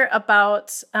to hear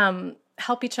about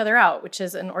Help Each Other Out, which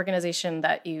is an organization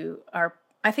that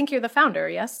I think you're the founder,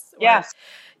 yes? Yes.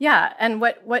 Yeah. And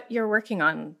what you're working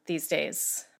on these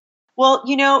days. Well,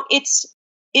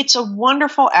 it's a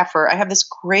wonderful effort. I have this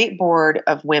great board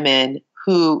of women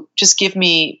who just give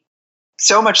me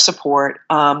so much support.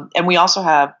 And we also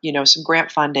have, some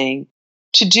grant funding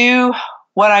to do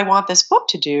what I want this book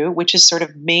to do, which is sort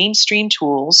of mainstream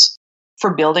tools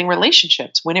for building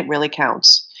relationships when it really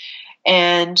counts.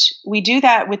 And we do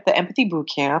that with the Empathy Boot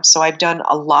Camp. So I've done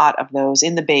a lot of those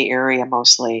in the Bay Area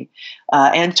mostly,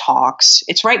 and talks.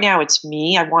 Right now it's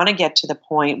me. I want to get to the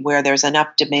point where there's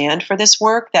enough demand for this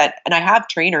work and I have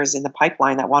trainers in the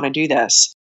pipeline that want to do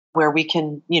this, where we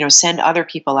can, send other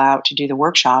people out to do the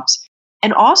workshops.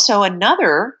 And also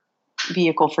another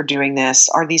vehicle for doing this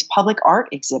are these public art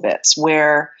exhibits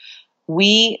where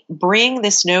we bring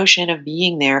this notion of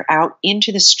being there out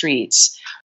into the streets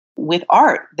with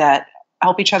art that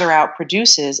Help Each Other Out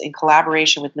produces in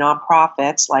collaboration with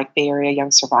nonprofits like Bay Area Young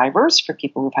Survivors for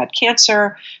people who've had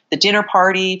cancer, the Dinner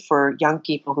Party for young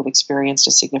people who've experienced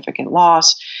a significant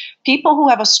loss, people who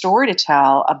have a story to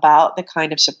tell about the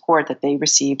kind of support that they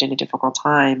received in a difficult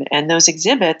time. And those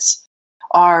exhibits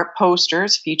are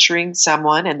posters featuring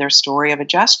someone and their story of a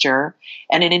gesture,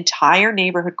 and an entire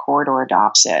neighborhood corridor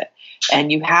adopts it.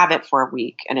 And you have it for a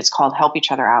week, and it's called Help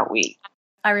Each Other Out Week.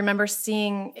 I remember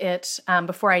seeing it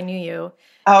before I knew you.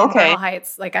 Oh, in okay. Bernal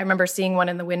Heights. Like I remember seeing one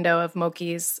in the window of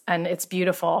Moki's, and it's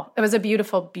beautiful. It was a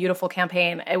beautiful, beautiful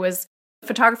campaign.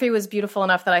 Photography was beautiful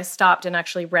enough that I stopped and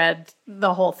actually read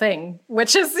the whole thing,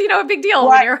 which is, a big deal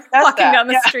when you're walking down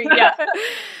the street. Yeah.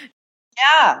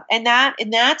 Yeah. And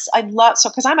that's, I love, so,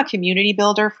 cause I'm a community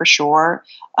builder for sure.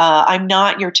 I'm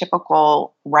not your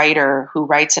typical writer who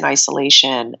writes in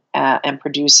isolation and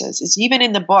produces. It's even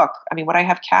in the book. I mean, what I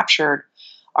have captured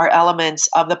are elements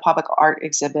of the public art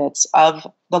exhibits of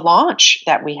the launch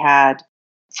that we had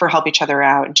for Help Each Other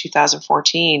Out in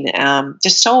 2014.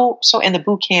 Just so, and the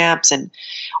boot camps and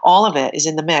all of it is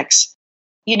in the mix.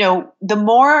 The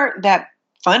more that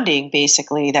funding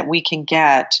basically that we can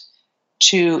get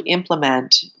to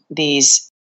implement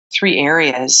these 3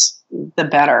 areas, the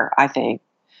better, I think.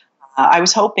 I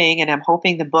was hoping, and I'm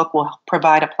hoping the book will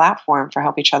provide a platform for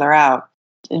Help Each Other Out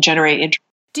and generate interest.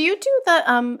 Do you do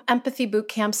the empathy boot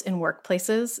camps in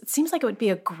workplaces? It seems like it would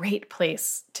be a great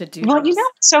place to do Well, those.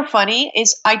 What's so funny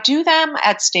is I do them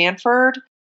at Stanford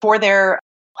for their,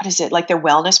 like their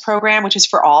wellness program, which is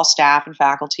for all staff and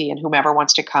faculty and whomever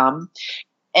wants to come.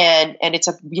 And it's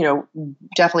a,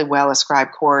 definitely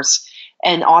well-ascribed course.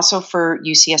 And also for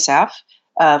UCSF,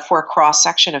 for a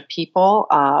cross-section of people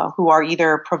Mm-hmm. who are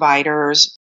either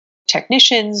providers,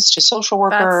 technicians, to social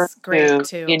workers. That's great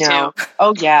too.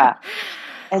 Oh, yeah.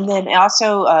 And then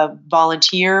also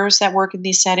volunteers that work in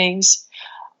these settings.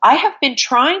 I have been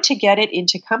trying to get it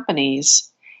into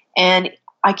companies, and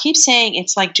I keep saying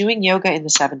it's like doing yoga in the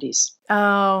 70s.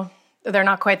 Oh, they're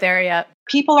not quite there yet.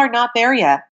 People are not there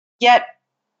yet. Yet,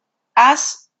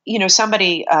 as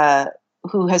somebody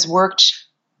who has worked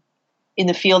in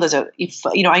the field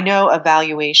I know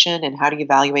evaluation and how to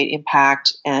evaluate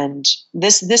impact, and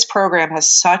this program has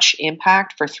such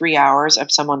impact for 3 hours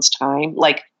of someone's time.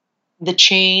 Like, the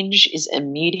change is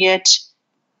immediate.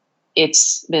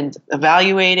 It's been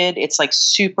evaluated. It's like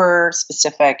super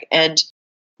specific. And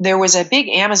there was a big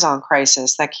Amazon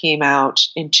crisis that came out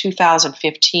in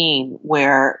 2015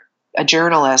 where a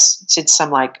journalist did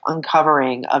some like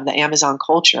uncovering of the Amazon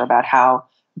culture about how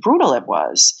brutal it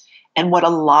was. And what a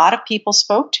lot of people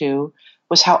spoke to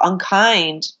was how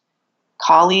unkind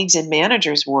colleagues and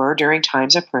managers were during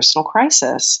times of personal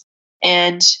crisis.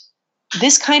 And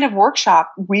this kind of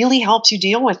workshop really helps you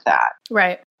deal with that.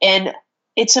 Right. And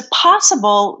it's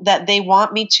possible that they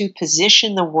want me to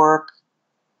position the work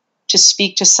to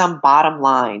speak to some bottom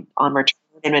line on return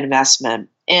on investment.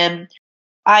 And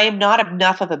I am not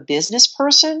enough of a business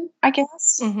person, I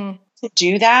guess, to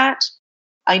do that.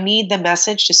 I need the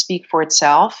message to speak for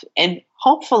itself. And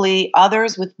hopefully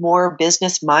others with more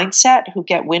business mindset who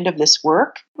get wind of this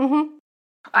work. Mm-hmm.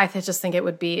 I just think it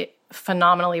would be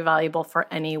phenomenally valuable for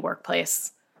any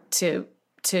workplace to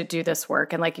do this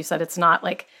work. And like you said, it's not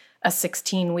like a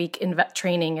 16-week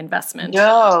training investment.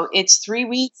 No, it's 3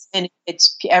 weeks, and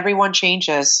everyone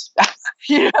changes.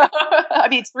 I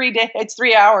mean, it's 3 days, it's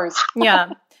 3 hours.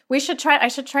 Yeah. I should try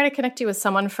to connect you with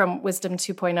someone from Wisdom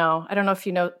 2.0. I don't know if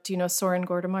do you know Soren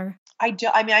Gordimer? I do.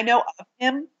 I mean, I know of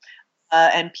him,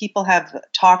 and people have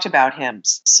talked about him.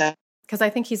 So because I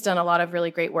think he's done a lot of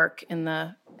really great work in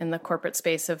the corporate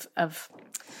space of,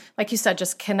 like you said,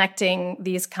 just connecting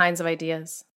these kinds of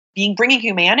ideas. Bringing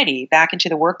humanity back into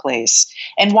the workplace,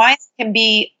 and why it can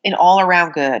be an all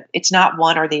around good. It's not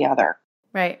one or the other.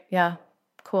 Right. Yeah.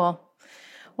 Cool.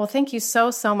 Well, thank you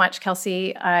so much,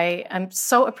 Kelsey. I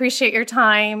so appreciate your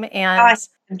time. And I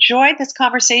enjoyed this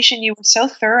conversation. You were so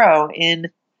thorough in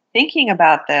thinking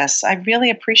about this. I really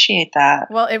appreciate that.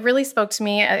 Well, it really spoke to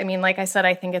me. I mean, like I said,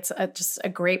 I think it's just a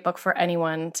great book for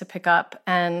anyone to pick up.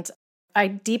 And I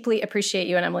deeply appreciate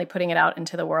you and Emily putting it out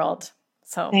into the world.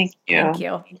 So thank you. Thank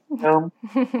you.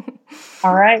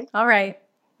 All right. All right.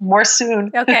 More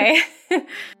soon. Okay.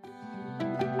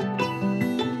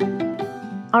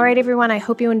 All right, everyone. I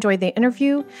hope you enjoyed the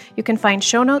interview. You can find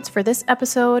show notes for this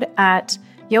episode at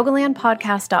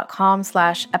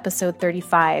yogalandpodcast.com/episode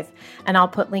 35. And I'll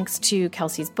put links to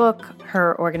Kelsey's book,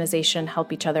 her organization,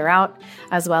 Help Each Other Out,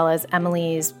 as well as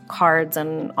Emily's cards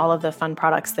and all of the fun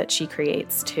products that she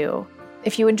creates too.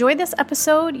 If you enjoyed this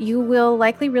episode, you will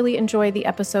likely really enjoy the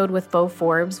episode with Bo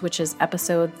Forbes, which is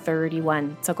episode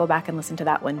 31. So go back and listen to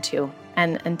that one too.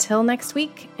 And until next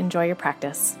week, enjoy your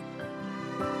practice.